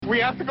We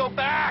have to go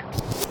back!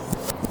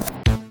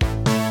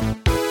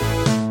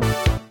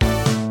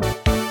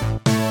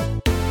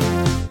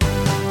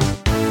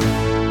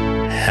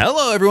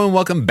 Hello, everyone.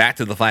 Welcome back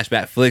to the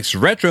Flashback Flicks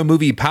Retro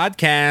Movie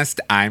Podcast.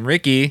 I'm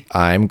Ricky.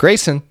 I'm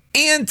Grayson.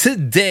 And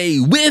today,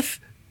 with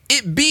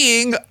it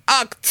being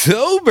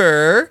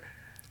October,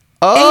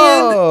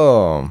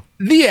 and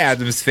the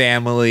Addams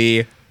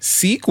Family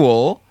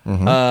sequel,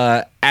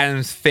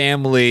 Addams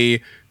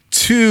Family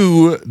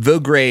to the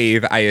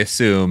Grave, I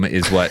assume,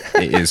 is what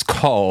it is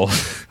called.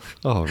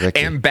 Oh,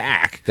 Ricky. And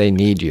back. They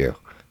need you.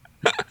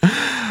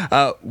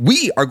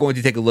 We are going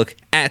to take a look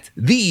at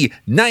the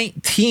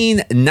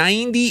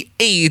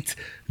 1998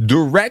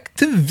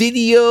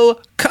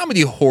 direct-to-video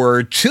comedy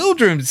horror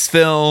children's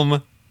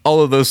film. All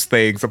of those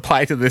things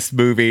apply to this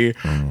movie,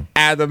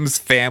 Addams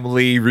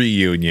Family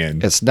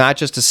Reunion. It's not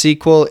just a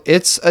sequel,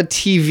 it's a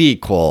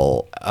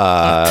TV-quel.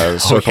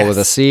 Circle with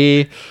a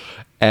C.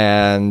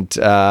 And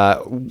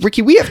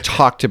Ricky, we've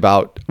talked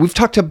about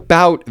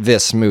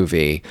this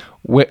movie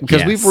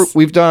because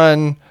we've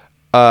done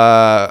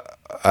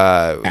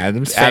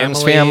Addams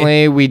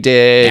Family. We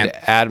did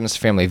Addams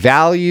Family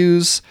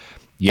Values.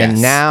 Yes. And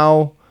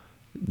now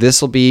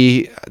this will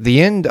be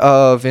the end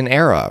of an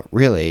era,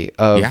 really,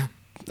 of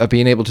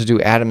being able to do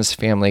Addams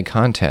Family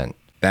content.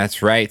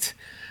 That's right.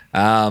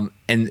 And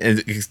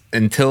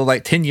until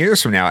like 10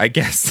 years from now, I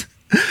guess.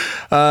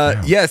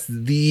 Yes,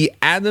 the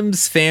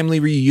Addams Family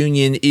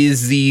Reunion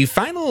is the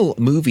final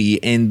movie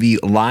in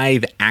the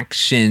live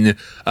action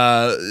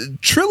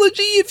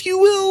trilogy, if you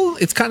will.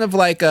 It's kind of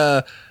like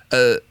a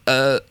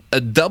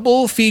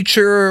double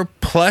feature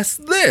plus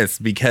this,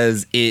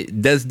 because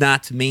it does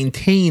not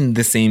maintain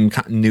the same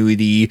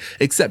continuity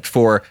except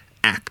for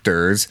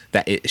actors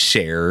that it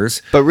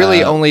shares. But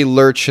really only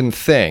Lurch and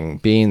Thing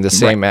being the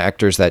same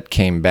actors that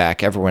came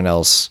back. Everyone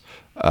else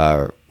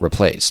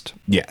replaced.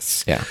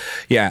 Yes.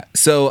 Yeah.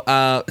 So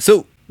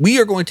we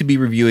are going to be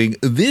reviewing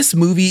this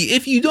movie.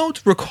 If you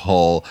don't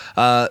recall,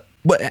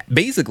 what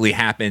basically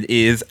happened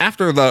is,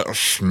 after the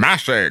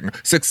smashing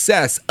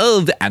success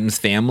of the Addams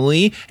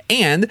Family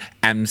and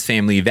Addams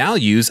Family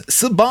Values,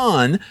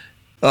 Saban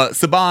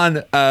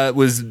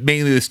was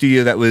mainly the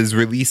studio that was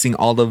releasing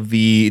all of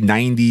the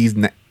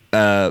 90s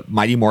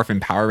Mighty Morphin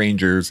Power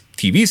Rangers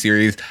TV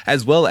series,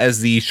 as well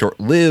as the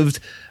short-lived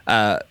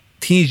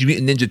Teenage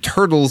Mutant Ninja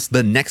Turtles: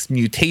 The Next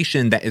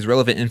Mutation that is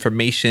relevant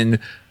information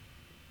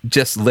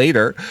just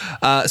later.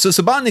 So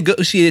Saban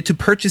negotiated to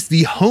purchase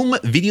the home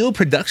video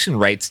production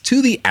rights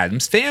to the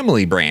Addams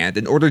Family brand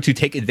in order to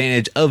take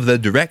advantage of the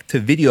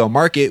direct-to-video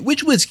market,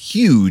 which was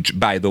huge,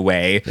 by the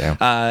way.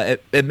 Yeah.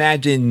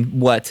 Imagine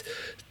what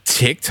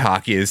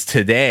TikTok is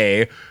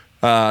today.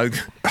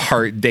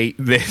 Hard date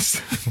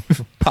this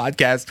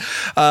podcast.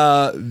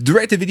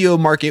 Direct-to-video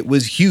market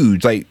was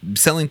huge, like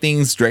selling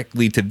things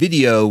directly to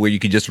video where you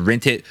could just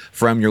rent it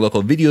from your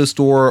local video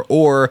store,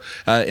 or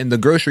in the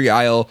grocery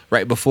aisle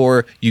right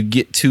before you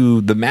get to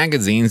the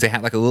magazines, they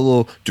had like a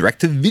little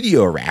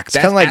direct-to-video rack. It's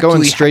kind of like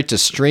going straight to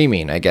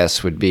streaming, I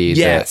guess, would be.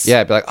 Yes.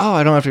 Be like, oh,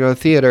 I don't have to go to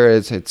the theater.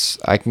 It's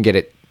I can get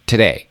it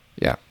today.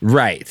 Yeah.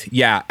 Right.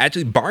 Yeah.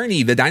 Actually,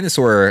 Barney the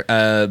Dinosaur,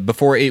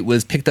 before it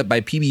was picked up by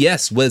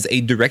PBS, was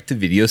a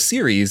direct-to-video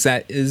series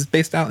that is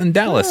based out in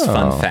Dallas.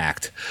 Fun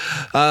fact.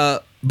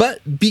 But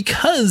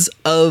because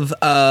of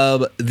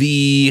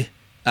the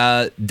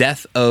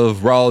death of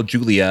Raul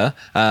Julia,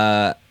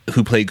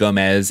 who played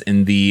Gomez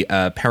in the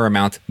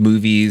Paramount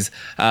movies,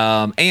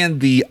 and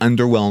the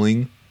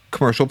underwhelming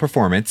commercial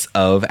performance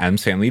of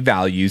Addams Family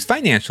Values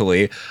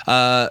financially,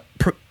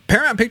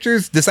 Paramount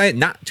Pictures decided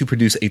not to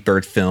produce a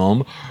third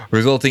film,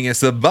 resulting in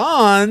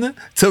Saban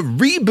to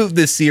reboot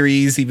this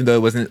series, even though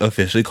it wasn't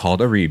officially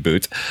called a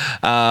reboot.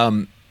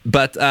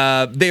 But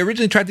they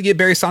originally tried to get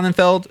Barry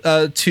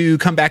Sonnenfeld to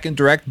come back and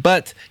direct,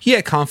 but he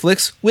had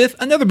conflicts with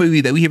another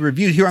movie that we have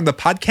reviewed here on the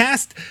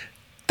podcast,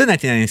 the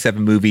 1997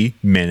 movie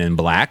Men in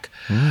Black.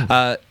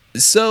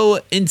 So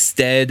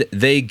instead,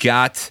 they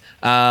got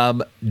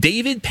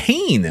David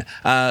Payne,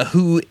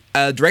 who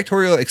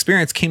directorial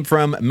experience came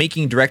from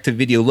making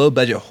direct-to-video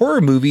low-budget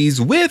horror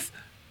movies with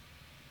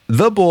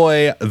the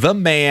boy, the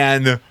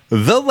man,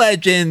 the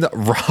legend,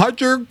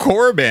 Roger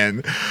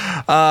Corman.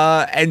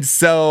 And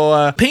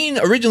so Payne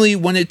originally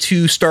wanted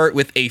to start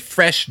with a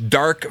fresh,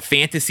 dark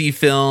fantasy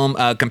film,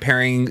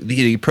 comparing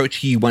the approach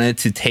he wanted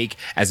to take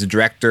as a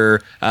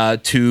director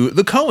to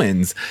the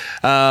Coens.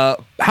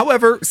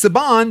 However,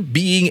 Saban,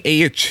 being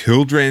a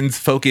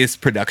children's-focused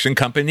production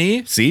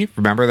company, see,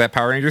 remember that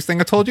Power Rangers thing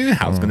I told you?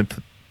 How it's going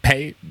to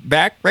pay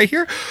back right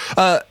here.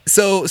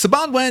 So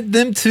Saban wanted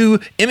them to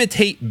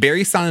imitate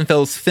Barry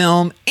Sonnenfeld's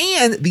film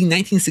and the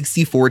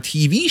 1964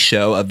 TV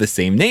show of the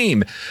same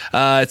name.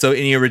 So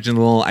any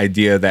original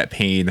idea that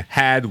Payne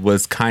had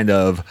was kind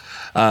of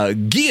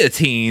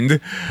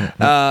guillotined.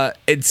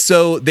 And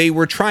so they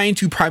were trying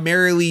to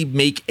primarily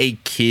make a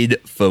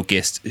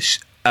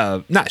kid-focused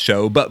not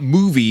show, but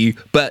movie.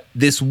 But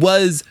this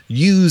was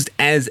used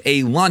as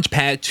a launch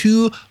pad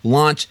to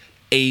launch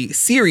a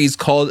series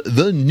called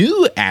The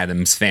New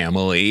Addams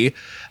Family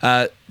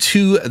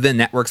to the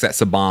networks that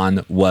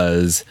Saban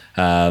was,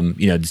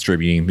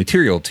 distributing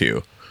material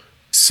to.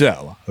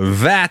 So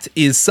that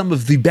is some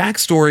of the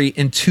backstory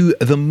into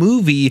the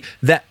movie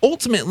that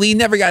ultimately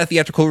never got a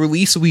theatrical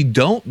release. So we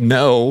don't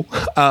know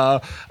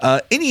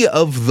any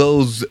of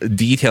those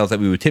details that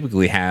we would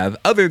typically have,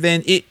 other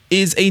than it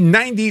is a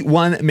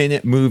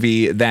 91-minute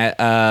movie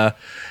that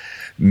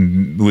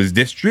was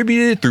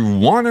distributed through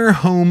Warner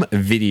Home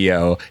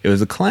Video. It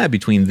was a collab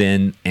between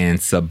them and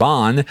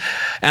Saban.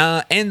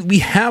 And we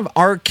have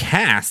our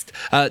cast.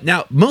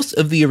 Now, most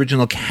of the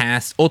original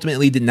cast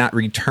ultimately did not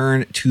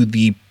return to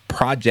the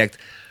project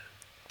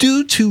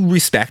due to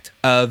respect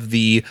of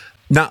the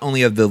not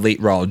only of the late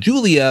Raul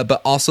Julia,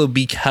 but also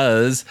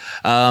because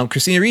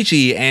Christina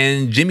Ricci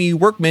and Jimmy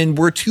Workman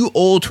were too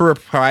old to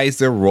reprise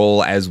their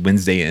role as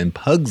Wednesday and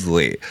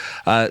Pugsley.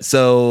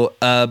 So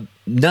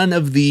none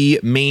of the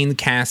main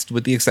cast,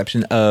 with the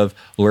exception of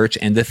Lurch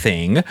and the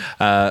Thing,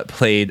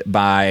 played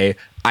by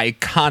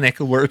iconic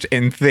Lurch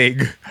and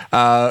Thing,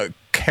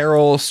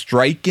 Carol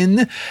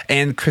Stryken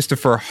and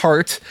Christopher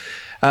Hart.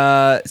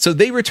 So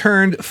they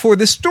returned for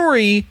the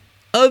story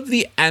of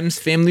the Addams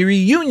Family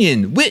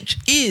reunion, which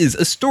is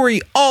a story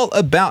all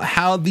about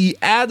how the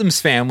Addams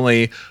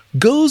Family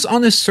goes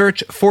on a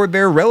search for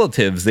their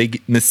relatives. They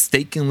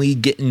mistakenly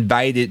get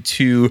invited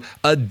to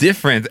a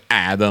different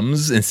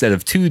Addams instead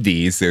of two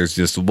Ds. There's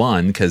just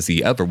one because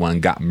the other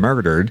one got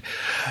murdered.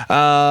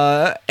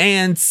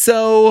 And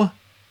so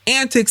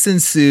antics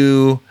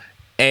ensue,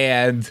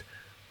 and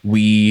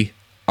we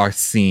are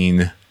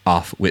seen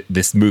off with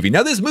this movie.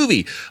 Now, this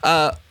movie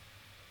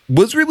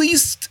was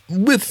released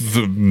with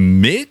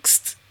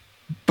mixed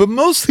but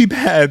mostly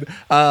bad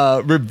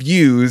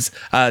reviews.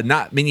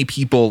 Not many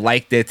people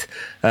liked it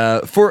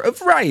for a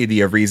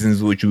variety of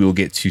reasons, which we will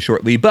get to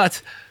shortly.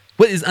 But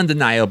what is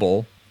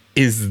undeniable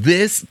is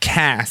this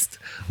cast.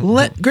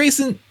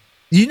 Grayson,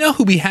 you know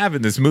who we have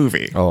in this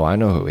movie? Oh, I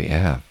know who we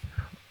have.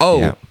 Oh,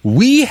 yeah.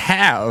 We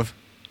have...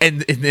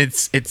 And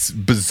it's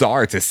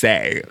bizarre to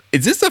say.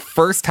 Is this the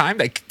first time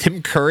that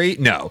Tim Curry?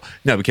 No,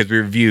 because we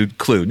reviewed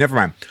Clue. Never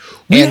mind.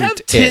 We have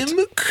Tim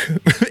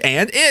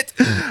and it.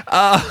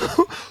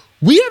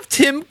 We have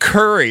Tim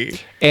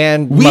Curry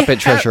and Muppet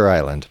Treasure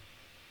Island.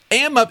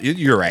 And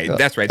you're right.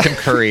 That's right. Tim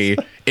Curry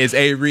is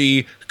a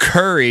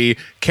recurring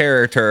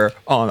character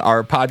on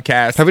our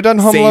podcast. Have we done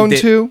Home Alone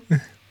 2?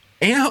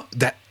 And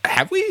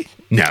have we?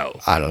 No.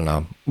 I don't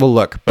know. We'll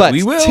look. But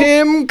we will.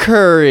 Tim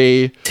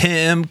Curry.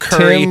 And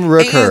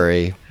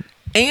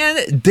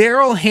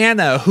Daryl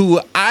Hannah,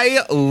 who I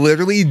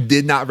literally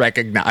did not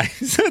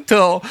recognize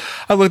until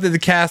I looked at the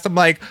cast. I'm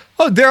like,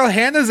 oh, Daryl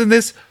Hannah's in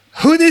this.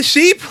 Who does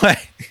she play?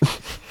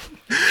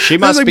 She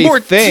must be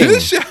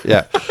Thing.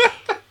 Yeah.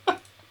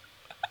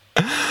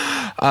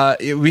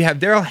 We have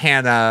Daryl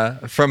Hannah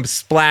from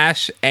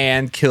Splash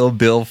and Kill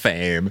Bill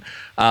fame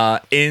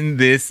in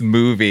this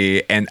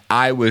movie, and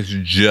I was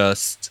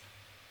just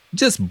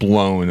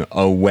blown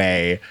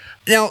away.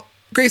 Now,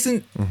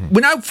 Grayson,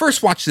 when I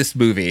first watched this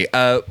movie,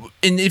 and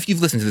if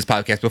you've listened to this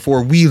podcast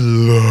before, we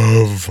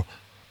love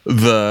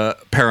the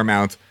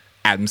Paramount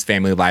Addams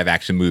Family live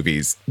action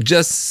movies.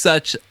 Just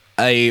such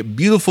a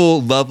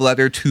beautiful love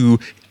letter to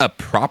a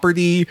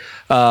property,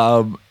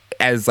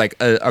 as like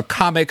a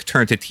comic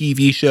turned to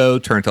TV show,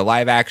 turned to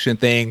live action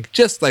thing.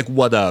 Just like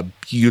what a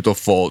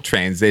beautiful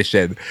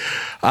transition.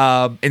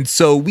 And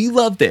so we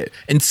loved it.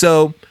 And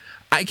so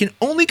I can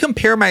only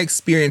compare my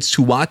experience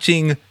to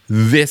watching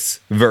this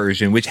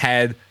version, which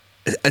had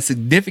a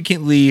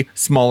significantly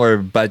smaller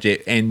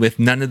budget and with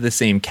none of the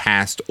same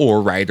cast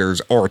or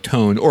writers or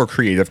tone or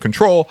creative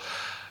control.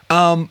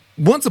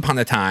 Once upon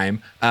a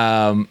time,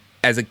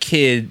 as a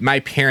kid, my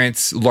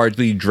parents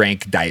largely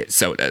drank diet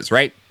sodas,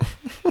 right?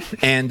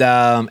 And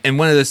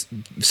one of the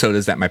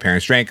sodas that my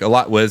parents drank a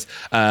lot was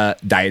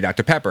Diet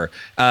Dr. Pepper,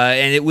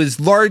 and it was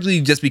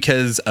largely just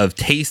because of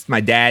taste. My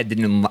dad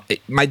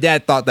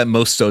thought that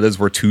most sodas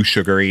were too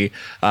sugary,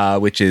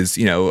 which is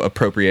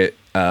appropriate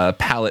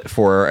palate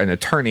for an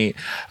attorney.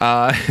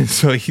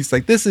 So he's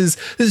like, this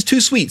is too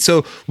sweet.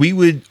 So we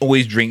would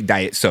always drink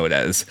diet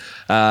sodas,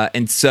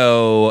 and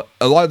so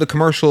a lot of the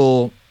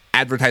commercial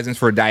advertisements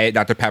for Diet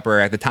Dr. Pepper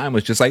at the time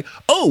was just like,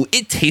 oh,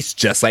 it tastes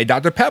just like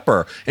Dr.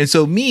 Pepper. And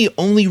so me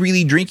only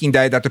really drinking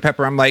Diet Dr.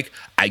 Pepper, I'm like,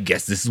 I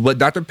guess this is what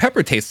Dr.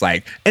 Pepper tastes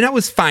like. And I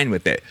was fine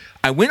with it.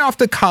 I went off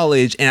to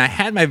college and I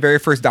had my very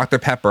first Dr.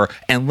 Pepper.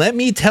 And let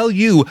me tell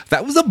you,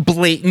 that was a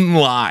blatant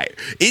lie.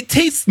 It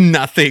tastes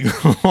nothing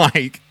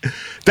like...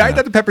 Diet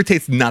Dr. Pepper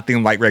tastes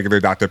nothing like regular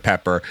Dr.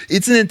 Pepper.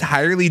 It's an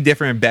entirely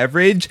different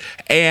beverage.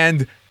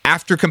 And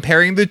after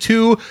comparing the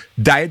two,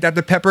 Diet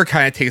Dr. Pepper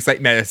kind of tastes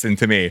like medicine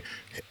to me.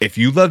 If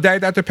you love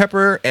Diet Dr.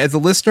 Pepper as a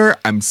listener,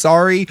 I'm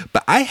sorry,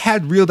 but I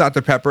had real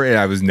Dr. Pepper and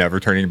I was never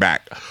turning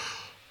back.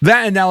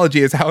 That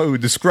analogy is how I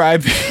would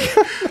describe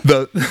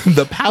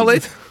the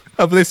palette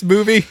of this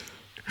movie,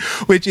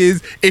 which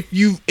is if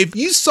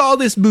you saw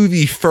this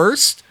movie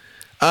first,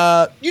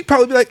 you'd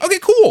probably be like, okay,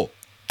 cool.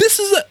 This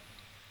is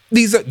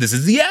this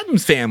is the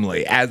Addams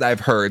Family, as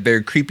I've heard.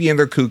 They're creepy and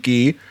they're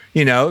kooky.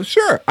 You know,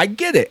 sure, I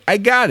get it. I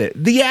got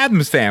it. The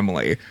Addams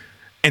Family.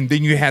 And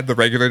then you had the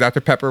regular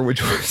Dr. Pepper,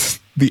 which was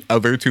the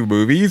other two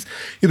movies.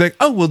 You're like,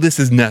 oh, well,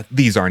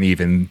 these aren't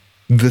even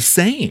the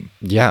same.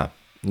 Yeah.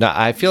 No,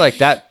 I feel like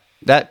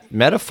that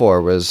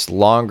metaphor was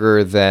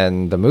longer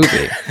than the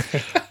movie.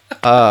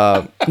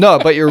 No,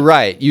 but you're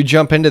right. You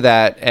jump into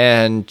that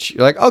and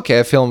you're like, okay,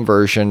 a film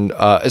version,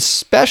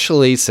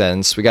 especially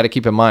since we got to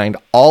keep in mind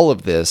all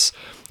of this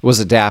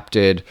was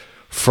adapted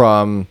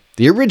from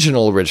the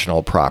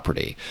original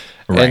property.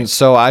 Right. And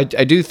so I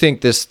do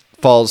think this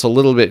falls a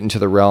little bit into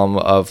the realm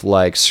of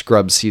like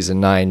Scrubs season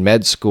 9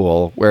 Med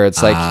School, where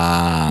it's like,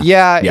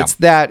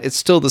 it's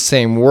still the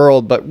same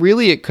world, but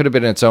really it could have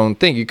been its own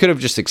thing. You could have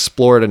just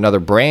explored another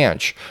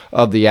branch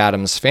of the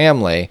Addams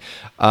Family,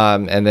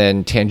 and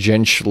then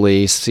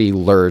tangentially see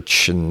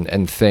Lurch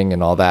and Thing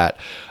and all that.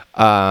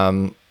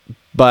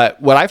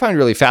 But what I find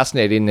really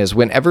fascinating is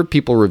whenever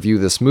people review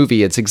this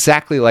movie, it's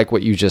exactly like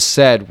what you just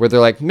said, where they're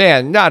like,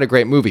 man, not a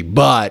great movie,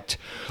 but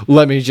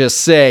let me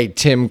just say,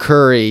 Tim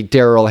Curry,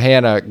 Daryl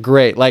Hannah,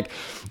 great. Like,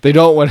 they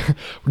don't want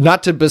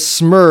not to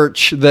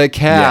besmirch the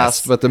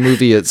cast, but the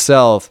movie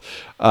itself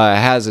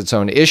has its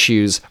own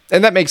issues.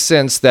 And that makes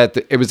sense that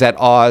it was at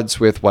odds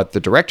with what the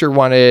director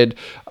wanted.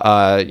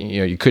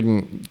 You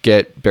couldn't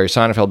get Barry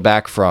Sonnenfeld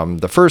back from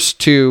the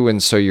first two,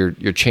 and so you're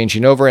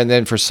changing over. And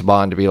then for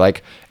Saban to be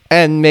like,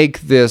 and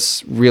make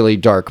this really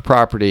dark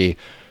property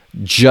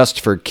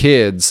just for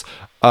kids.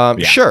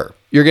 Sure,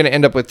 you're going to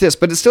end up with this,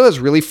 but it still has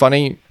really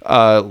funny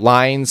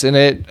lines in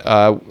it.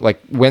 Like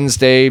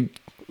Wednesday, a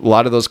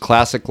lot of those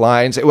classic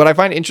lines. What I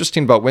find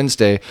interesting about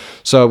Wednesday,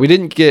 so we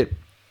didn't get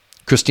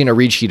Christina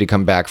Ricci to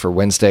come back for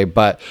Wednesday,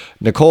 but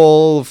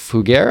Nicole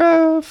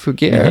Fugere,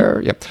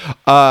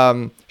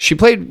 she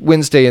played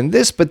Wednesday in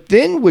this, but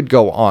then would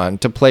go on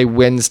to play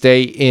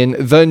Wednesday in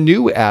The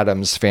New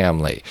Addams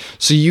Family.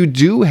 So you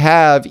do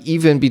have,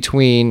 even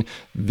between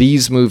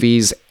these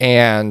movies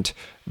and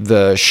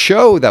the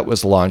show that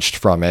was launched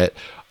from it,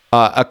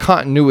 a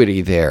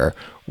continuity there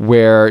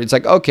where it's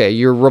like, okay,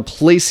 you're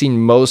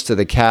replacing most of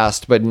the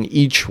cast, but in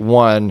each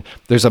one,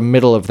 there's a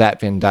middle of that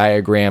Venn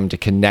diagram to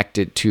connect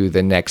it to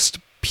the next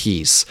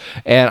piece.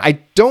 And I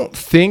don't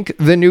think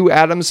The New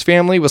Addams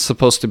Family was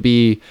supposed to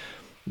be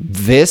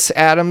this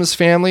Addams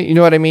Family. You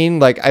know what I mean?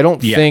 Like, I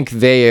don't think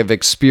they have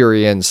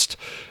experienced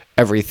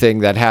everything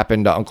that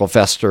happened to Uncle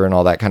Fester and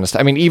all that kind of stuff.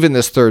 I mean, even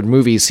this third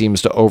movie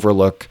seems to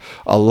overlook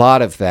a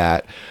lot of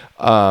that.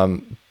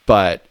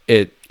 But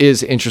it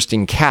is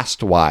interesting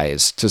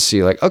cast-wise to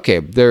see, like, okay,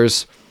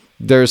 there's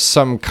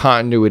some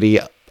continuity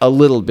a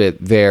little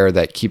bit there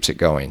that keeps it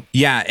going.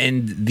 Yeah,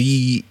 and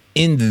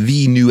in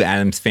the New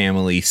Addams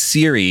Family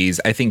series,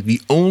 I think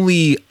the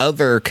only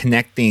other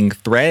connecting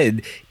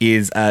thread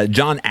is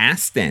John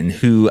Astin,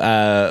 who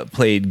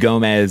played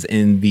Gomez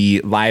in the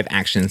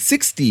live-action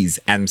 60s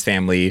Addams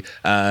Family,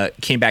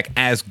 came back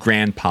as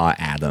Grandpa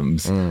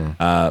Addams.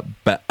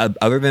 But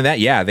other than that,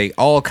 yeah, they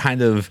all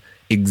kind of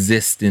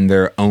exist in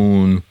their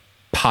own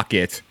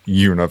pocket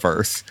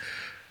universe.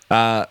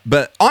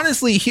 But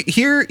honestly,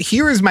 here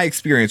is my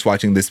experience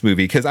watching this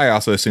movie, because I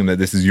also assume that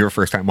this is your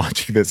first time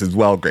watching this as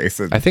well,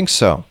 Grayson. I think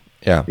so.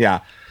 Yeah. Yeah.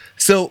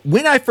 So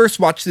when I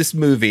first watched this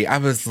movie, I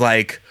was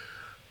like,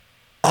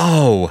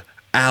 oh,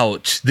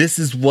 ouch. This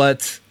is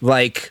what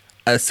like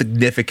a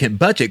significant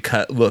budget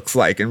cut looks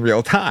like in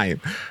real time.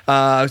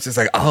 I was just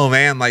like, oh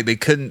man, like they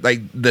couldn't,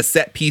 like the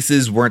set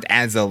pieces weren't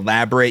as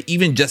elaborate.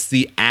 Even just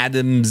the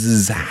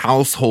Addams'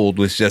 household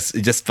it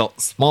just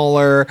felt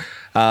smaller.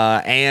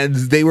 And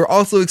they were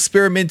also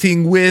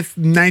experimenting with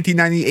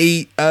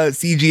 1998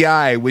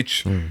 CGI,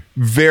 which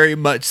very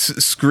much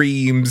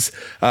screams,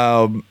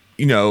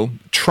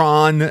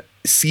 Tron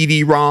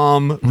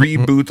CD-ROM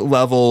reboot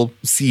level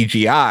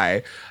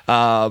CGI.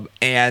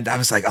 And I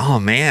was like, oh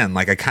man,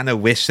 like I kind of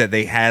wish that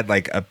they had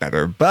like a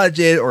better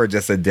budget or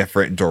just a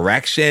different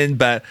direction.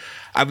 But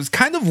I was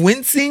kind of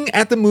wincing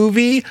at the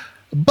movie.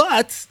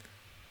 But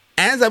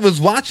as I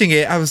was watching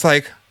it, I was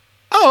like,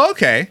 oh,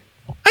 okay.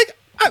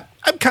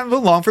 I'm kind of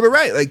along for the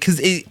ride. Like, because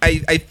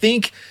I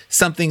think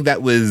something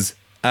that was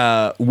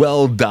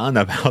well done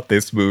about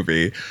this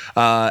movie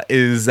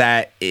is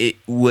that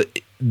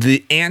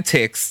the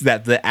antics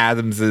that the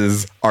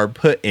Addamses are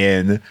put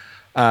in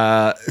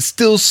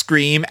still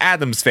scream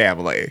Addams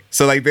Family.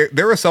 So like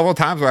there were several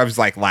times where I was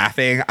like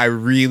laughing. I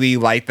really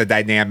like the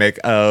dynamic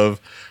of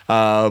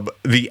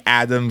the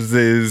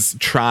Addamses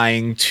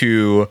trying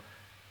to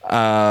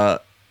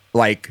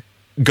like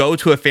go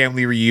to a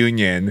family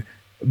reunion,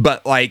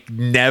 but like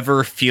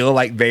never feel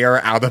like they are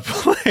out of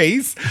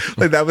place.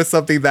 Like that was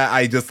something that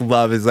I just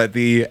love, is that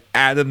the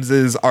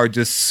Addamses are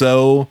just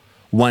so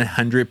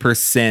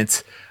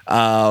 100%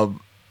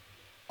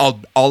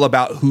 all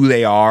about who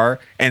they are,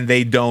 and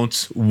they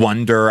don't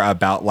wonder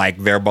about like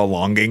their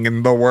belonging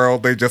in the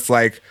world. They're just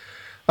like,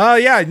 oh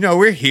yeah, no,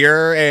 we're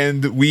here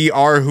and we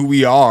are who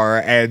we are,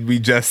 and we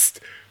just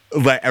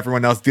let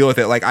everyone else deal with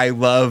it. Like I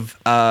love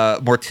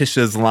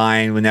Morticia's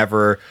line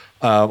whenever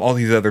all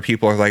these other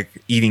people are like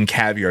eating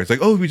caviar. It's like,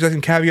 oh, would you like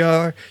some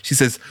caviar? She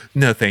says,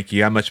 no, thank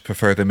you. I much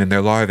prefer them in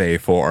their larvae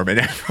form. And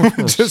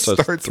everyone just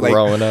starts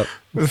throwing up.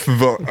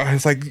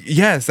 It's like,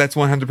 yes, that's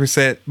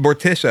 100%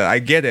 Morticia. I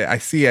get it. I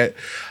see it.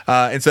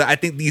 And so I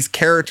think these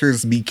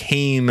characters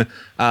became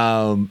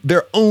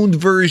their own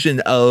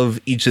version of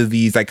each of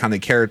these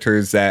iconic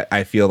characters that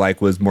I feel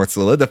like was more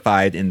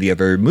solidified in the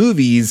other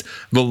movies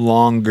the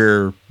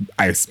longer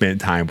I spent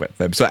time with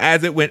them. So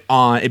as it went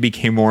on, it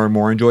became more and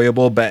more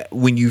enjoyable. But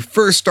when you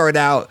first start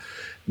out,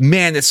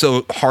 man, it's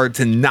so hard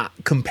to not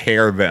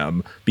compare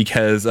them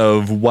because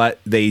of what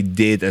they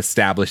did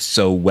establish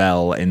so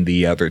well in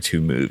the other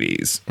two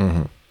movies.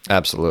 Mm-hmm.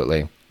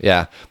 Absolutely.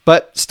 Yeah.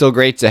 But still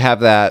great to have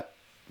that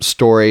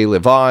story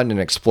live on and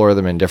explore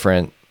them in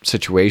different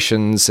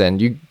situations.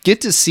 And you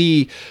get to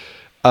see,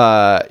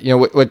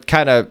 what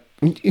kind of,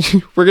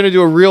 we're going to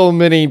do a real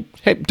mini,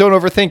 hey, don't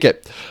overthink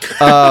it.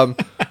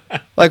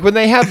 Like when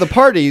they have the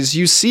parties,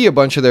 you see a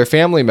bunch of their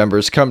family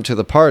members come to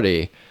the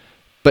party,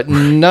 but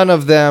none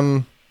of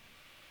them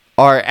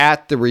are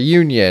at the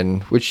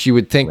reunion, which you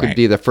would think would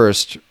be the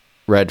first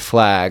red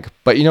flag.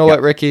 But you know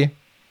what, Ricky?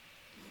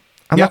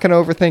 I'm not going to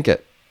overthink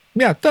it.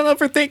 Yeah, don't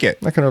overthink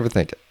it. Not going to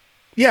overthink it.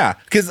 Yeah,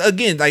 because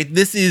again, like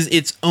this is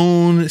its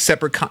own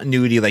separate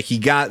continuity. Like he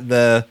got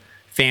the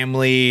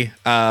family,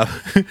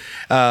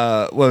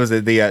 what was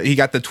it? He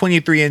got the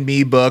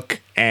 23andMe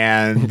book,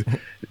 and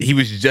he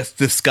was just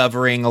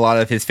discovering a lot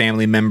of his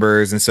family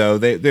members, and so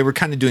they were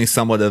kind of doing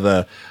somewhat of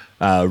a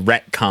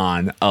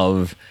retcon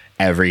of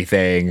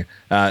everything.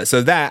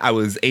 So that I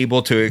was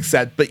able to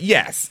accept. But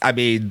yes, I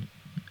mean,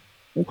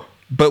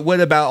 but what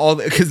about all?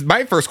 Because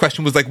my first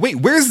question was like, wait,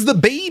 where's the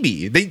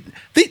baby? Didn't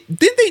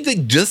they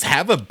just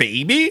have a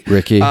baby?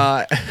 Ricky,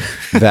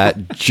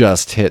 that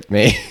just hit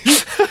me.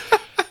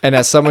 And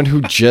as someone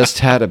who just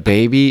had a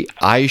baby,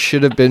 I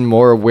should have been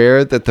more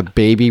aware that the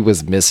baby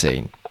was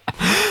missing.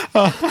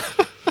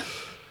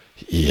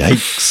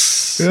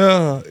 Yikes.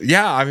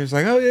 Yeah, I was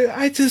like, oh,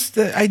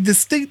 I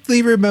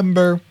distinctly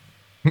remember.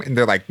 And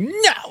they're like,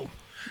 no,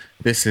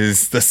 this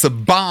is the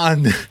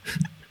Saban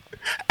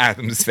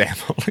Addams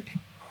family.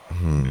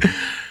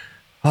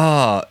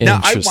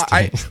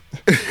 Interesting.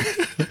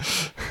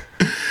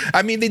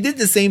 I mean, they did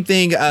the same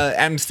thing.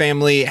 Addams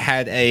Family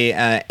had a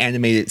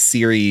animated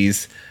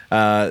series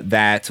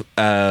that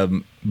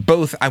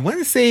both, I want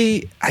to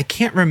say, I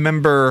can't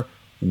remember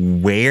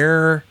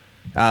where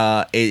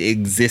it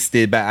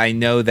existed, but I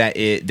know that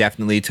it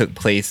definitely took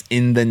place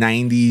in the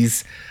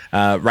 90s.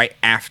 Right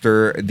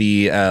after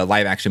the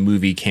live action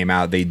movie came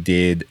out, they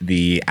did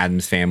the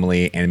Addams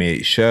Family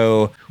animated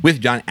show with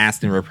John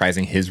Astin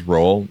reprising his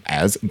role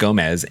as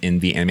Gomez in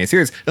the animated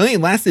series. It only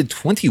lasted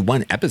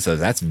 21 episodes.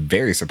 That's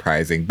very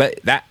surprising, but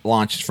that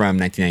launched from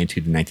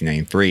 1992 to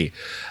 1993.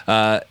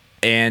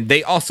 And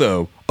they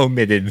also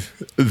omitted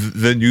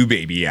the new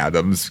Baby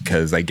Addams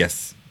because I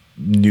guess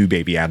new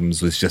Baby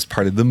Addams was just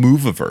part of the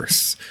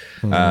Moviverse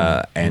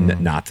and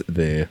not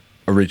the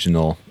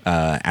original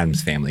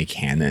Addams Family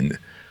canon.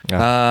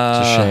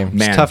 Yeah, it's a shame.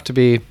 Man. It's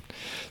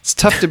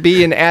tough to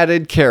be an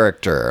added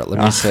character.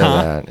 Let me say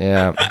that.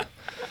 Yeah.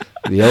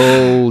 The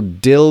old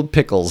dill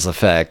pickles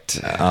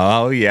effect.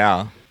 Oh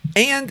yeah.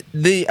 And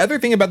the other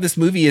thing about this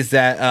movie is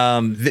that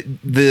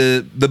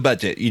the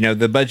budget,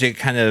 the budget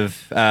kind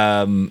of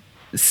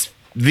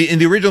in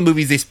the original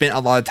movies, they spent a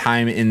lot of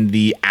time in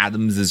the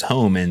Addamses'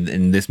 home, and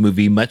in this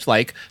movie, much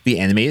like the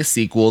animated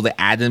sequel, the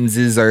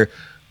Addamses are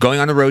going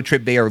on a road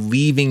trip. They are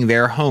leaving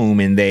their home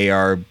and they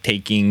are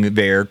taking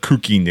their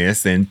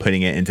kookiness and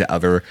putting it into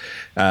other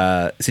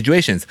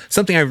situations.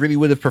 Something I really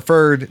would have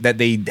preferred that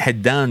they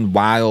had done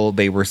while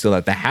they were still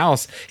at the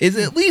house is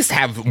at least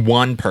have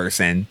one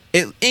person,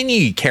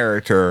 any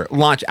character,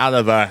 launch out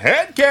of a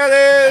head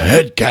cannon.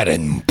 Head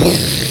cannon.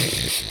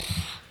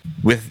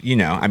 With,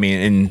 I mean,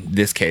 in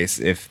this case,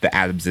 if the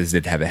Addamses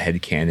did have a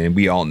head cannon,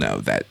 we all know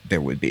that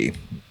there would be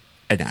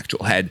an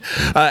actual head.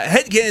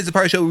 Headcanon is a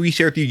part of the show where we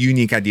share with you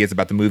unique ideas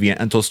about the movie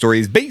and untold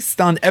stories based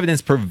on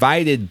evidence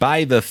provided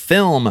by the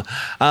film.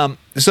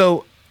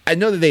 So I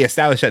know that they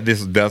established that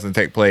this doesn't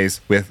take place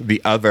with the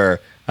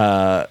other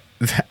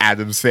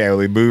Addams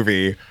Family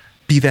movie.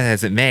 Be that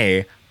as it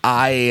may,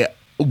 my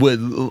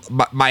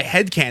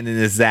headcanon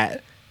is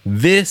that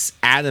this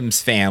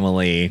Addams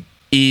Family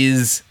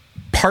is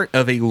part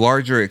of a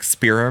larger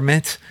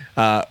experiment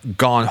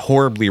gone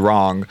horribly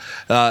wrong.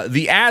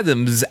 The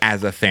Addams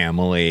as a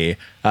family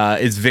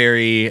is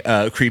very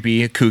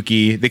creepy,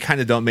 kooky. They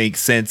kind of don't make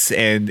sense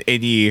in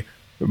any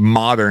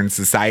modern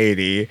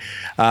society.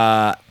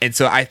 And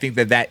so I think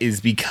that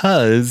is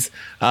because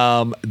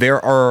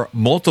there are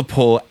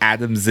multiple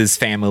Addamses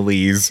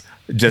families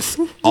just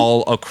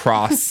all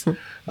across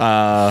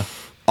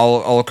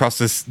all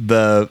across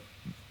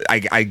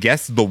I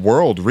guess the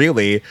world,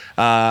 really.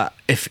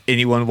 If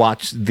anyone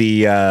watched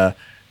the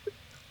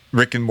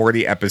Rick and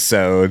Morty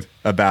episode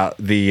about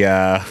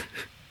the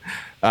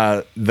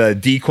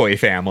decoy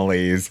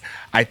families,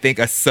 I think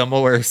a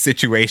similar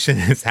situation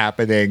is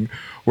happening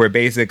where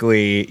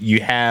basically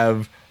you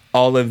have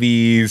all of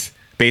these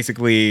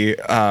basically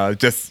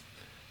just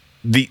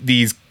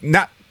these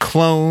not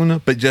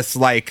clone, but just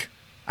like,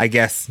 I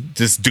guess,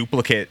 just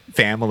duplicate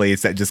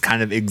families that just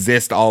kind of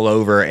exist all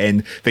over,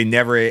 and they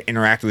never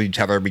interact with each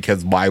other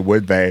because why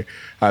would they?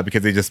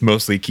 Because they just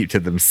mostly keep to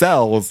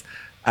themselves.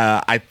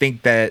 I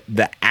think that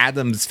the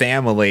Addams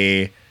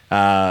family,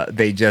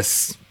 they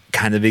just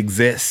kind of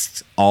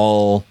exist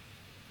all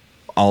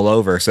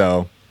over.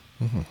 So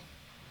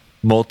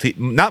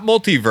not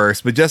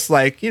multiverse, but just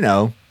like,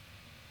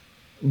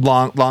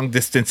 long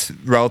distance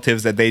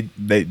relatives that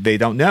they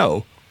don't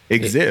know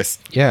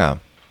exist. Yeah.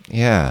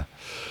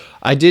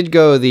 I did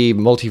go the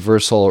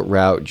multiversal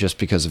route just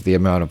because of the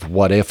amount of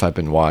What If I've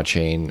been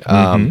watching.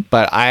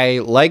 But I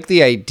like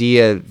the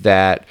idea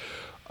that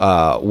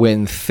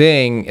when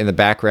Thing in the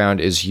background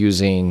is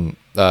using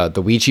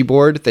the Ouija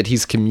board, that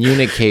he's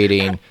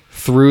communicating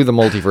through the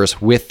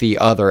multiverse with the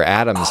other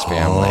Addams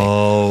family.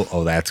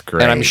 Oh, that's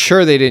great. And I'm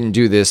sure they didn't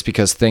do this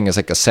because Thing is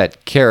like a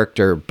set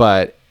character,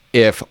 but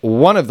if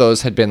one of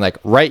those had been like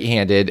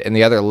right-handed and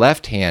the other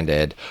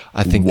left-handed,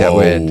 I think that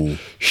would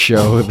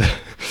show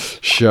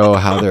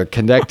how they're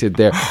connected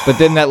there. But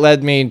then that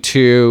led me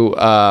to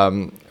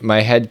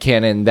my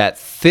headcanon that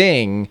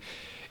Thing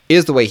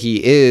is the way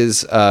he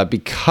is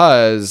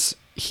because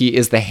he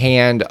is the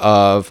hand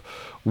of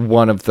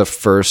one of the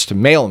first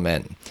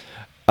mailmen.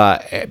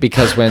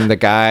 Because when the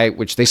guy,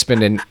 which they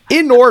spend an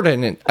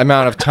inordinate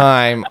amount of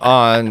time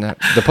on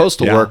the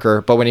postal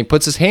worker, but when he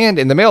puts his hand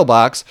in the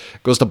mailbox,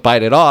 goes to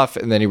bite it off,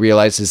 and then he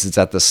realizes it's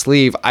at the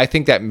sleeve. I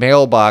think that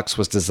mailbox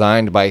was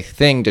designed by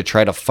Thing to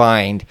try to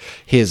find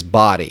his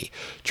body,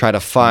 try to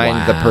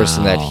find the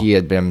person that he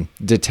had been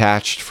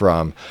detached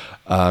from.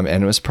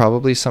 And it was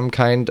probably some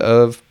kind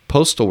of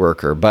postal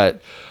worker.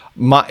 But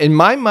in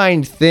my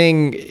mind,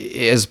 Thing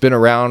has been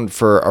around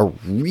for a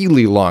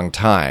really long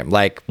time,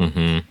 like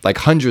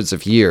hundreds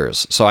of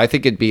years. So I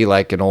think it'd be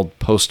like an old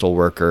postal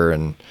worker,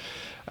 and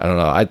I don't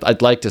know.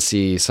 I'd like to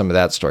see some of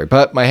that story.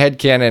 But my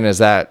headcanon is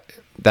that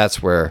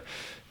that's where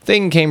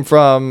Thing came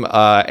from,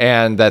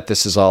 and that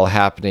this is all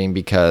happening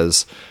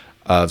because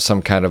of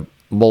some kind of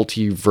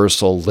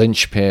multiversal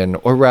linchpin,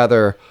 or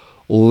rather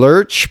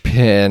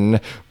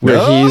lurchpin, where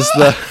he's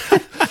the...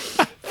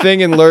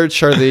 Thing and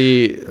Lurch are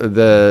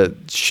the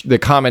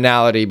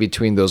commonality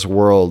between those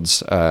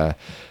worlds,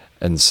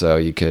 and so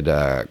you could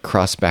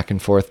cross back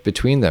and forth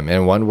between them.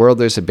 In one world,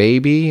 there's a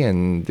baby,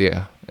 and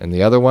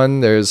the other one,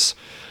 there's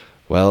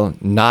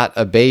not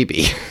a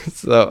baby.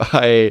 So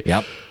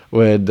I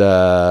would,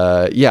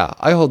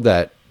 I hold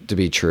that to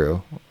be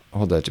true.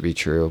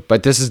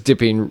 But this is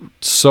dipping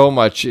so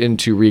much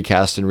into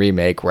recast and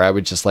remake, where I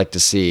would just like to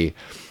see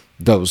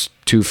those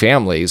two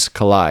families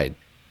collide.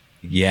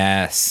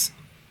 Yes.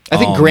 I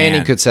think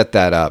Granny could set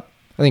that up.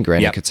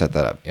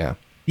 Yeah.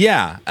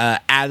 Yeah.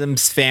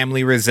 Addams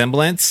family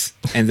resemblance.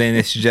 And then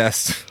it's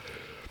just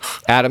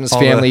Addams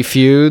family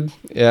feud.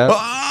 Yeah.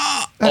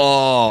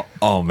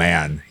 Oh,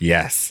 man.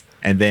 Yes.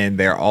 And then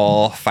they're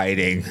all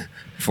fighting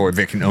for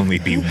there can only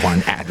be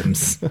one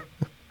Addams.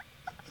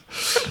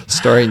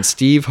 Starring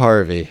Steve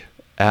Harvey.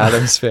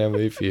 Addams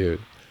family feud.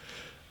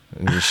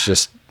 And he's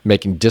just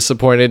making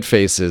disappointed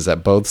faces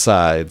at both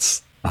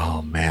sides.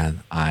 Oh,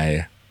 man.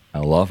 I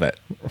love it.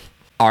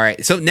 All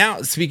right, so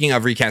now speaking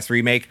of recast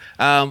remake,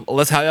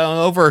 let's head on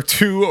over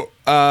to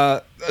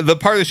the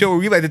part of the show where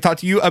we like to talk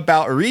to you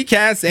about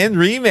recasts and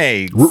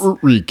remakes.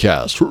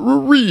 Recast,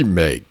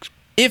 remake.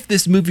 If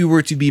this movie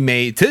were to be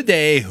made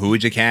today, who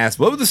would you cast?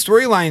 What would the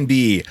storyline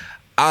be?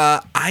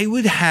 I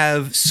would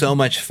have so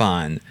much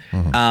fun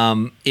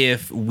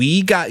if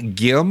we got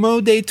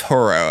Guillermo del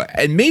Toro,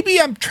 and maybe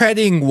I'm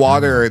treading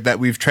water that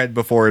we've tread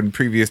before in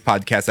previous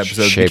podcast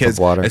episodes. Shape of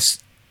Water.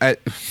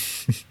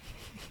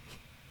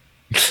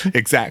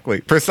 Exactly.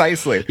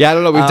 Precisely. Yeah, I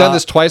don't know. We've done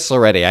this twice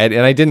already, and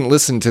I didn't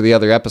listen to the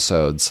other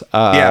episodes.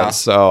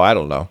 So I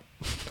don't know.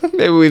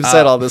 Maybe we've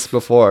said all this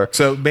before.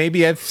 So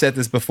maybe I've said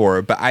this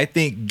before, but I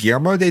think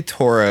Guillermo del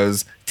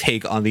Toro's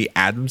take on the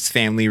Addams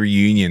Family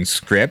reunion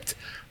script,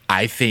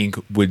 I think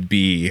would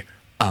be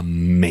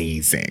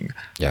amazing.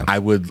 Yeah. I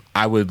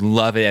would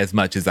love it as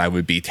much as I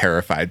would be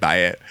terrified by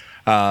it.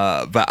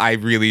 But I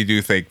really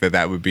do think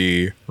that would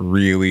be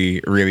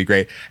really, really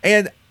great.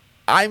 And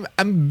I'm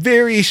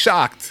very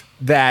shocked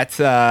that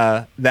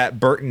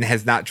Burton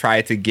has not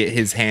tried to get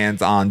his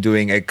hands on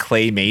doing a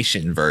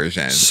claymation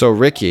version. So,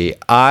 Ricky,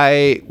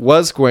 I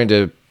was going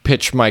to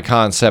pitch my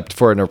concept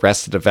for an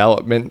Arrested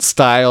Development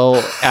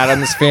style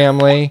Addams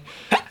Family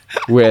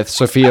with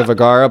Sofia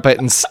Vergara, but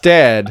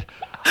instead,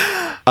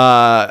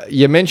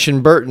 you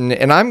mentioned Burton,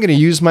 and I'm going to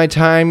use my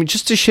time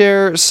just to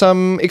share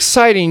some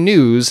exciting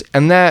news,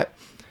 and that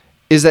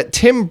is that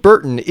Tim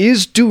Burton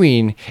is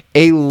doing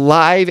a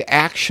live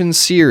action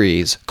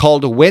series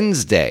called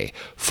Wednesday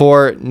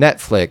for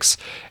Netflix.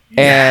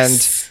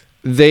 Yes.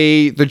 And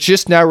they're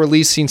just now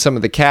releasing some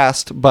of the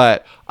cast,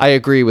 but I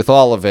agree with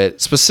all of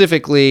it.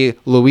 Specifically,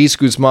 Luis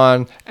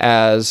Guzman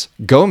as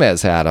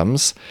Gomez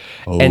Addams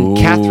and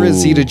Catherine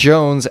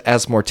Zeta-Jones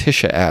as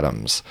Morticia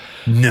Addams.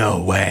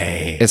 No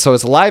way. And so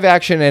it's live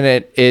action, and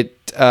it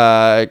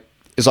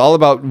is all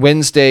about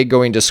Wednesday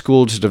going to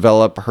school to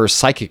develop her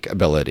psychic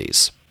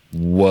abilities.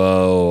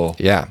 Whoa.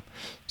 Yeah.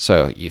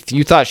 So if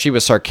you thought she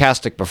was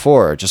sarcastic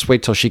before, just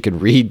wait till she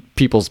could read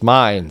people's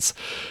minds.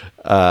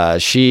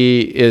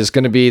 She is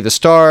going to be the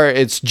star.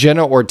 It's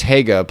Jenna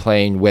Ortega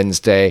playing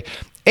Wednesday.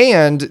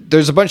 And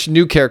there's a bunch of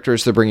new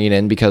characters they're bringing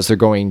in because they're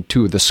going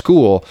to the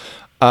school,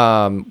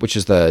 which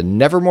is the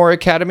Nevermore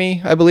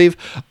Academy, I believe.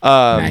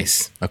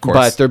 Nice, of course.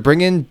 But they're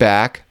bringing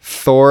back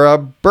Thora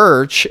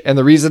Birch. And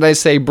the reason I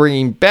say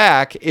bringing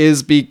back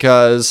is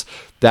because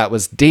that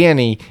was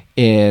Danny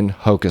in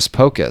Hocus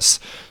Pocus.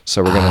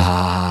 So we're going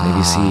to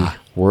maybe see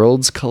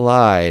worlds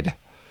collide.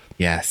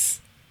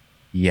 Yes.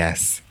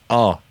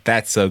 Oh,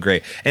 that's so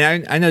great.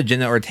 And I know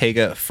Jenna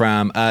Ortega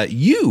from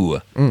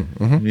the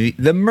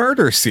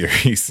Murder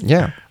series.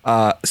 Yeah.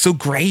 So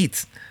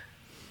great.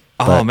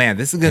 Oh, man,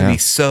 this is going to be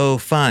so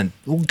fun.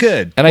 Well,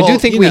 good. And I do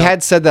think we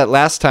had said that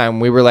last time.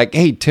 We were like,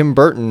 hey, Tim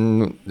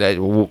Burton,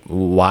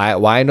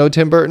 why no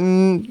Tim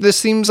Burton? This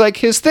seems like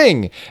his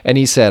thing. And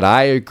he said,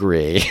 I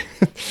agree.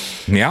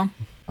 Yeah.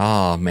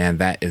 Oh, man,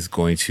 that is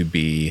going to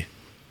be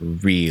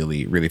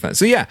really, really fun.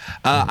 So, yeah,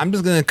 I'm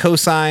just going to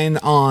co-sign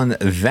on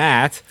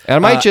that. And I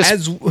might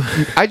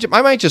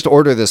I might just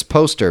order this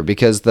poster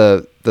because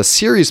the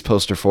series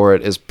poster for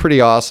it is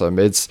pretty awesome.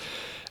 It's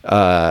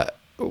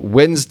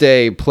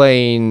Wednesday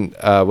playing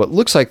what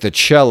looks like the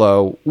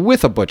cello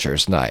with a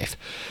butcher's knife.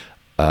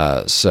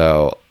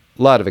 So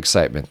a lot of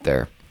excitement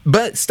there.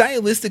 But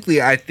stylistically,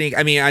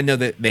 I know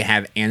that they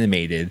have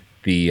animated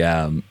the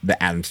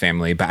Addams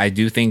Family, but I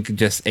do think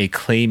just a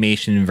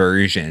claymation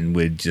version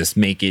would just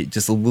make it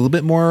just a little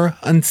bit more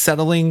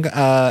unsettling.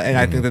 And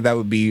I think that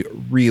would be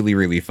really,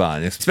 really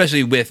fun,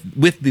 especially with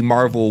the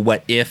Marvel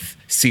What If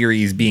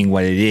series being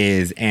what it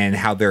is, and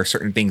how there are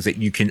certain things that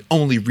you can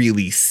only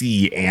really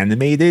see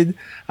animated.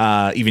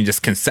 Even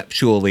just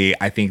conceptually,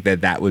 I think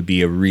that would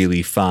be a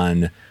really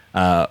fun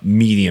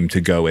medium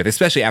to go with,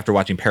 especially after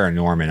watching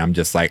Paranorman. I'm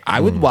just like, I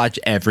would watch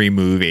every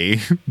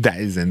movie that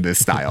is in this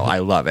style. I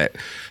love it.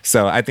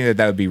 So I think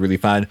that would be really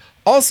fun.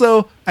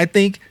 Also, I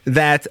think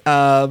that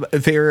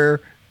there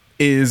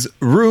is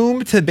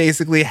room to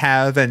basically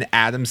have an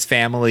Addams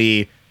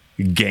Family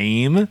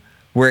game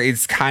where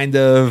it's kind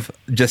of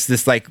just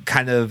this I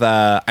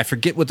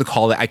forget what to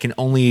call it. I can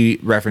only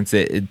reference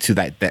it to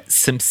that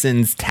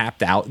Simpsons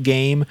Tapped Out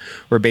game,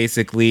 where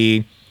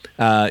basically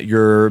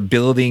you're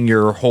building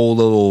your whole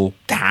little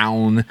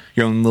town,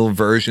 your own little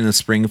version of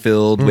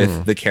Springfield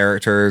with the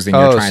characters, and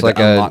you're trying to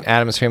unlock. An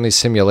Addams Family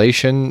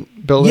simulation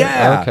builder.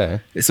 Yeah.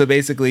 Okay. So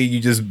basically, you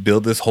just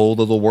build this whole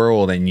little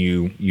world, and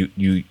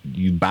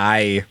you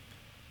buy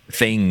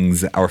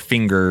things or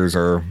fingers,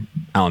 or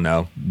I don't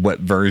know what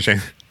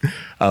version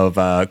of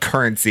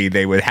currency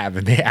they would have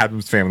in the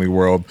Addams Family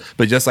world,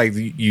 but just like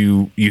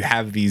you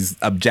have these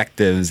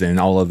objectives and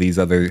all of these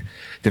other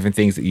different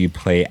things that you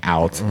play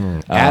out.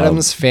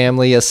 Addams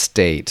Family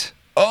Estate.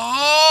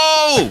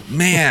 Oh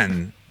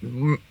man,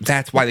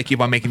 that's why they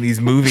keep on making these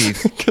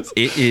movies.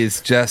 It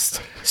is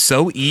just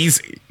so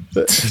easy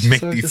to make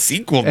these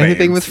sequel names.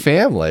 Anything with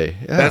family.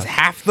 Yeah. That's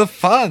half the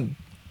fun.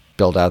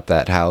 Build out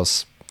that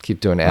house. Keep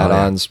doing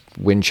add-ons,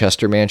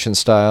 Winchester Mansion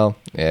style.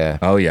 Yeah.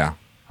 Oh yeah.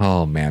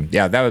 Oh, man.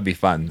 Yeah, that would be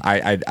fun.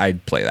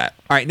 I'd play that.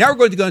 All right, now we're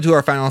going to go into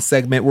our final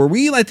segment where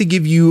we like to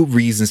give you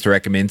reasons to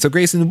recommend. So,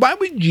 Grayson, why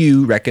would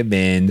you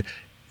recommend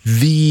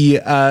the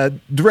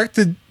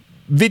directed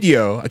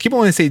video? I keep on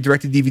wanting to say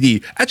directed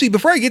DVD. Actually,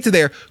 before I get to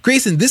there,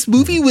 Grayson, this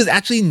movie was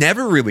actually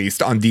never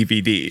released on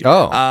DVD.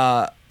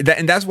 Oh.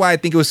 And that's why I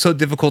think it was so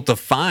difficult to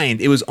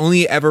find. It was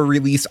only ever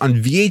released on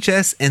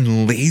VHS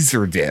and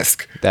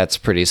Laserdisc. That's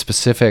pretty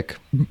specific.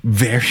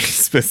 Very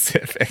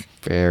specific.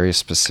 Very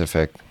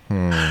specific.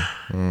 Yeah,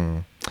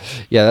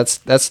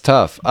 that's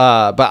tough.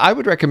 But I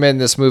would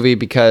recommend this movie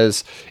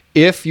because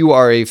if you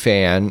are a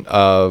fan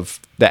of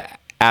the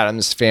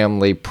Addams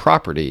Family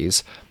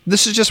properties,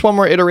 this is just one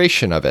more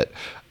iteration of it.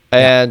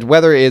 And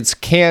whether it's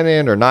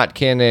canon or not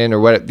canon or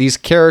what, these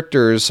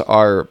characters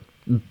are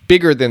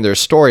bigger than their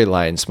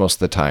storylines most of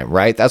the time,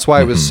 right? That's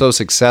why it was so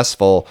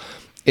successful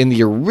in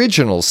the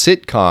original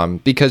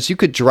sitcom, because you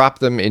could drop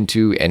them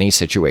into any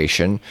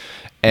situation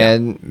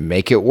and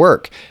make it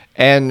work.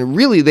 And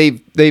really,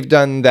 they've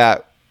done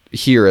that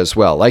here as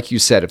well. Like you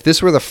said, if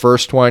this were the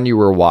first one you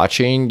were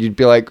watching, you'd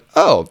be like,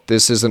 oh,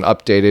 this is an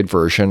updated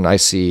version. I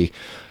see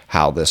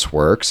how this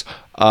works.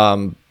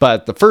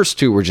 But the first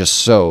two were just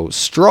so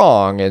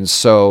strong and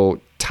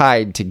so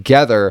tied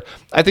together.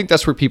 I think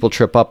that's where people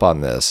trip up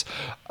on this.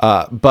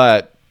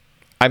 But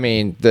I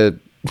mean, the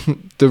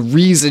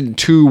reason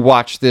to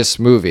watch this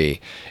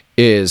movie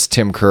is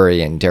Tim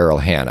Curry and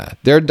Daryl Hannah.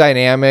 Their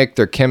dynamic,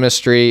 their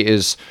chemistry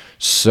is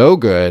so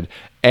good.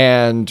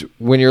 And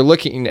when you're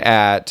looking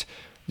at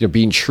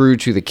being true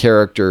to the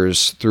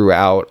characters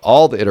throughout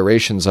all the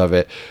iterations of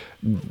it,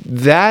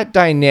 that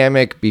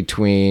dynamic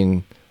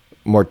between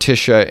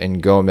Morticia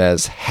and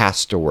Gomez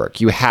has to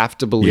work. You have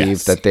to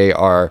believe that they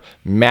are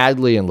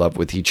madly in love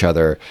with each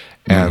other,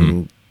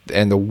 and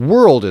the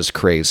world is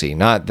crazy,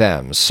 not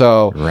them.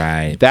 So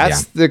Right.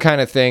 that's the kind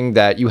of thing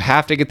that you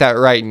have to get that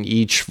right in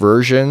each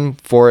version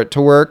for it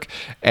to work.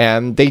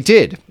 And they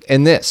did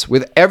in this.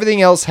 With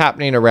everything else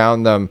happening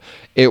around them,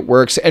 it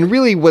works. And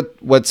really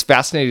what's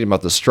fascinating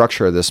about the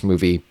structure of this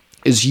movie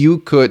is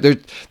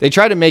they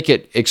try to make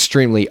it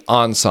extremely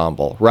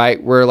ensemble,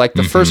 right? Where like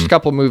the first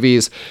couple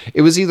movies,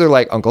 it was either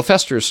like Uncle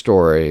Fester's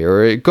story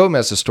or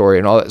Gomez's story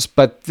and all this.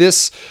 But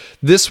this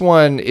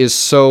one is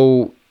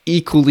so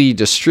equally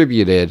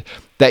distributed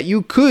that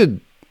you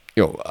could,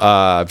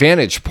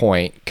 vantage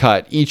point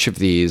cut each of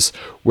these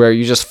where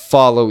you just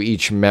follow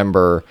each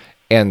member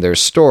and their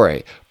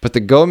story. But the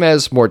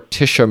Gomez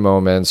Morticia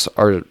moments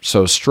are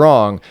so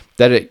strong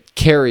that it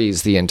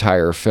carries the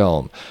entire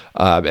film.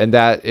 And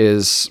that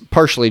is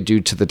partially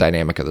due to the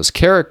dynamic of those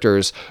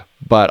characters,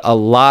 but a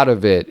lot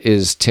of it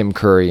is Tim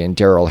Curry and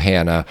Daryl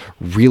Hannah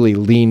really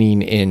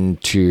leaning in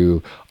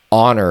to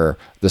honor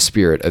the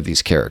spirit of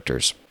these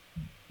characters.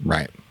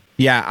 Right.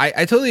 Yeah,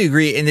 I totally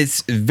agree. And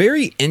it's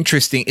very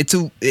interesting.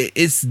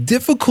 It's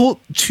difficult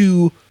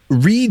to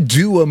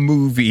redo a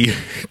movie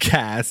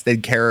cast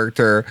and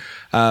character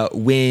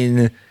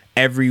when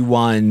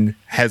everyone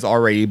has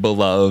already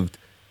beloved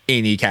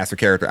any cast or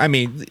character. I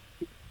mean,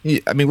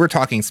 we're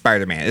talking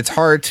Spider-Man. It's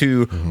hard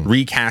to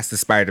recast a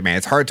Spider-Man.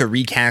 It's hard to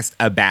recast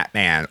a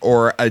Batman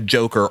or a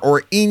Joker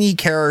or any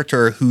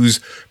character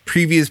whose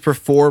previous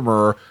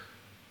performer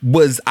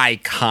was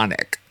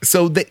iconic.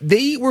 So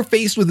they were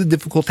faced with a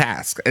difficult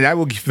task. And I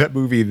will give that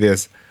movie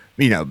this,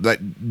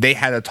 they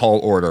had a tall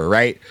order,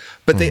 right?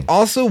 But they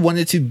also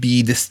wanted to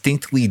be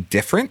distinctly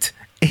different,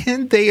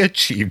 and they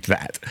achieved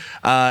that.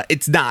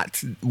 It's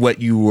not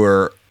what you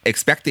were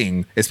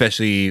expecting,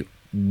 especially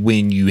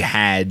when you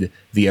had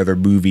the other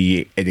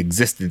movie in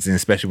existence, and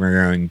especially when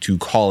you're going to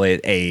call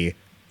it a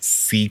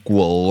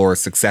sequel or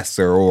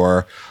successor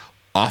or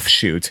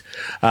offshoot.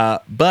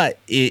 But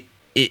it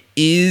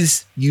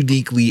is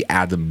uniquely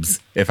Adams,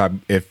 if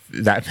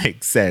that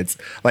makes sense.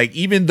 Like,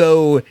 even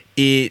though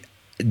it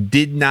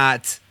did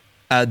not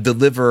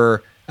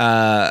deliver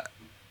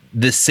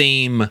the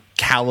same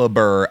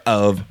caliber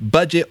of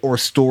budget or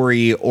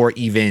story or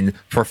even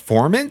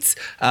performance,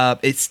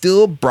 it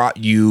still brought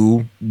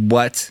you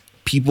what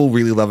people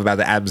really love about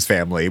the Addams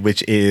Family,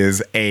 which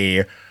is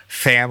a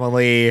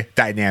family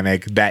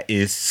dynamic that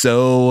is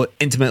so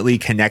intimately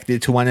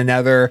connected to one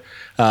another,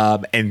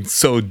 and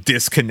so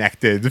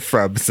disconnected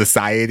from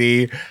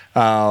society,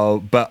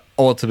 but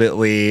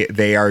ultimately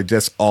they are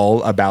just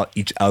all about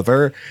each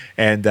other,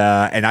 and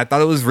I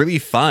thought it was really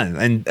fun.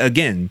 And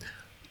again,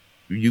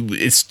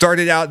 it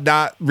started out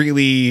not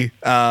really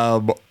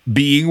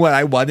being what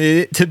I wanted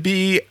it to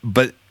be,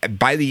 but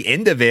by the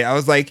end of it, I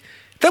was like,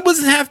 that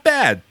wasn't half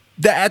bad.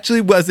 That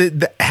actually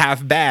wasn't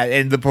half bad,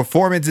 and the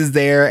performance is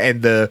there,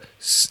 and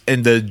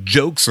the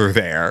jokes are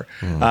there,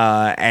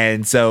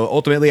 and so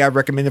ultimately, I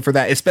recommend it for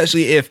that.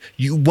 Especially if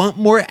you want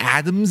more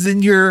Addams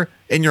in your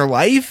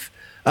life,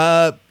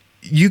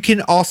 you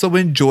can also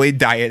enjoy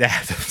Diet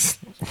Addams.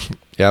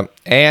 Yep,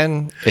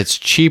 and it's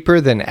cheaper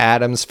than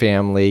Addams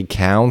Family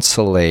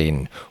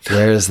Counseling.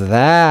 Where's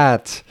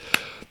that?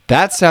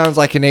 That sounds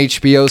like an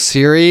HBO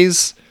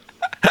series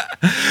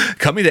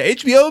coming to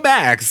HBO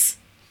Max.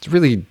 To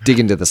really dig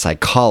into the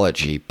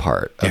psychology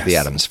part of the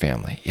Addams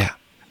Family. Yeah.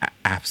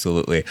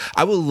 Absolutely.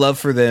 I would love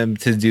for them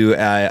to do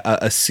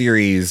a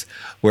series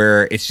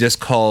where it's just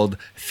called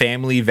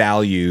Family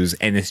Values,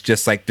 and it's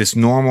just like this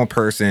normal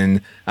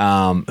person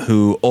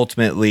who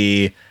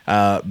ultimately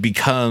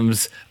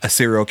becomes a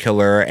serial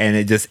killer, and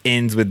it just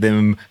ends with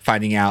them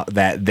finding out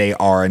that they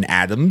are an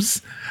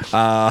Addams.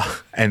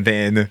 And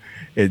then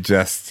it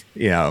just,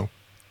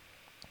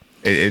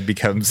 it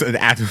becomes an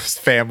Addams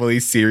Family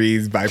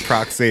series by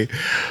proxy.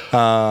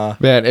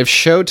 Man, if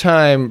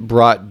Showtime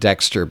brought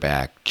Dexter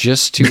back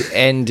just to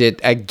end it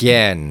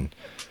again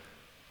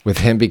with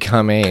him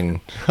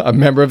becoming a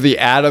member of the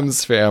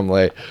Addams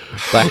Family,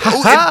 like,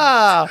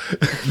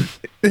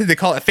 they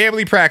call it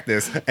Family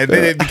Practice, and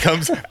then it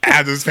becomes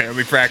Addams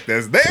Family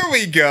Practice. There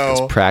we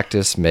go.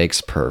 Practice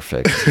makes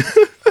perfect.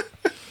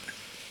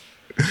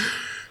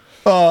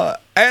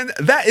 And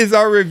that is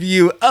our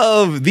review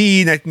of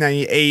the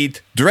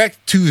 1998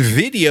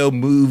 direct-to-video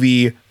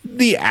movie,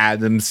 The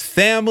Addams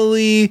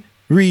Family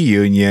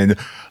Reunion.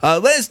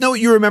 Let us know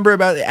what you remember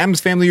about The Addams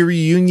Family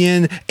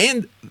Reunion,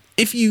 and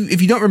if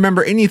you don't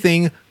remember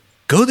anything,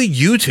 go to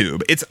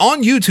YouTube. It's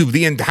on YouTube.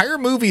 The entire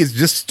movie is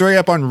just straight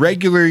up on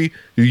regular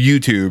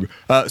YouTube.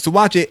 So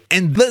watch it,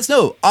 and let us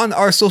know on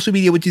our social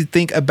media what you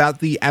think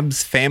about The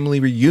Addams Family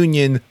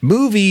Reunion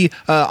movie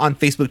on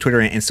Facebook, Twitter,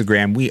 and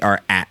Instagram. We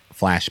are at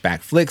Flashback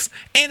Flicks,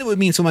 and it would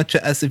mean so much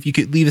to us if you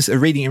could leave us a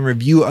rating and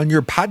review on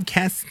your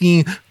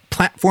podcasting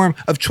platform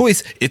of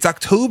choice. It's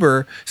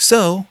October,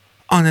 so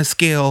on a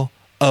scale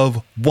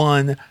of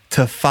 1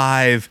 to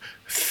 5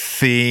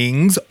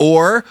 things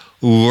or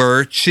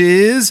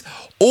lurches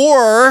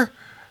or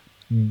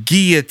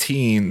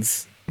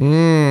guillotines.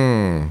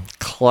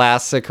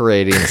 Classic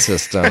rating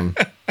system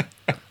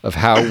of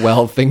how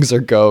well things are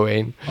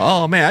going.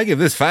 Oh man, I give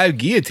this 5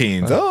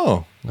 guillotines.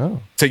 Oh.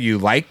 So you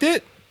liked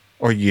it?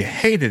 or you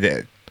hated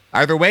it.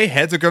 Either way,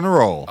 heads are going to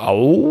roll.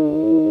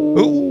 Oh.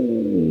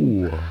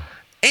 Ooh.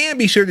 And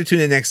be sure to tune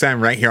in next time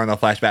right here on the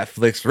Flashback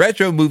Flicks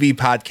Retro Movie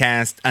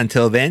Podcast.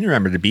 Until then,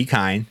 remember to be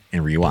kind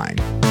and rewind.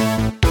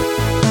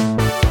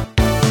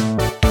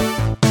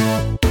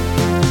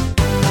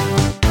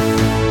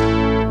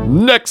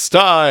 Next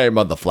time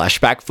on the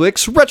Flashback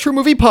Flicks Retro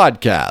Movie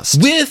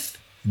Podcast. With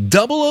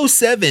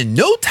 007,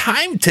 No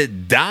Time to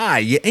Die.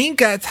 You ain't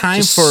got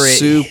time for it.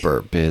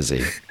 Super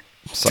busy.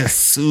 Just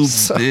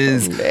super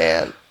busy.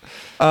 Man.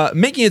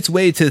 Making its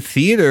way to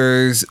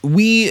theaters,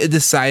 we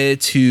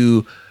decided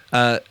to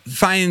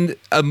find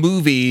a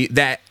movie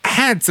that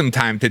had some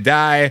time to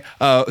die.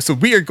 So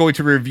we are going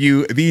to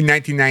review the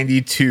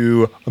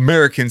 1992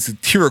 American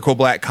satirical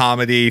black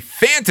comedy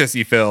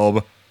fantasy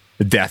film,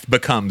 Death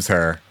Becomes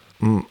Her.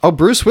 Oh,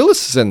 Bruce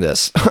Willis is in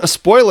this.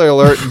 Spoiler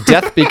alert,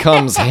 death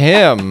becomes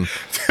him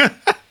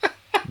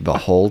the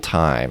whole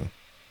time.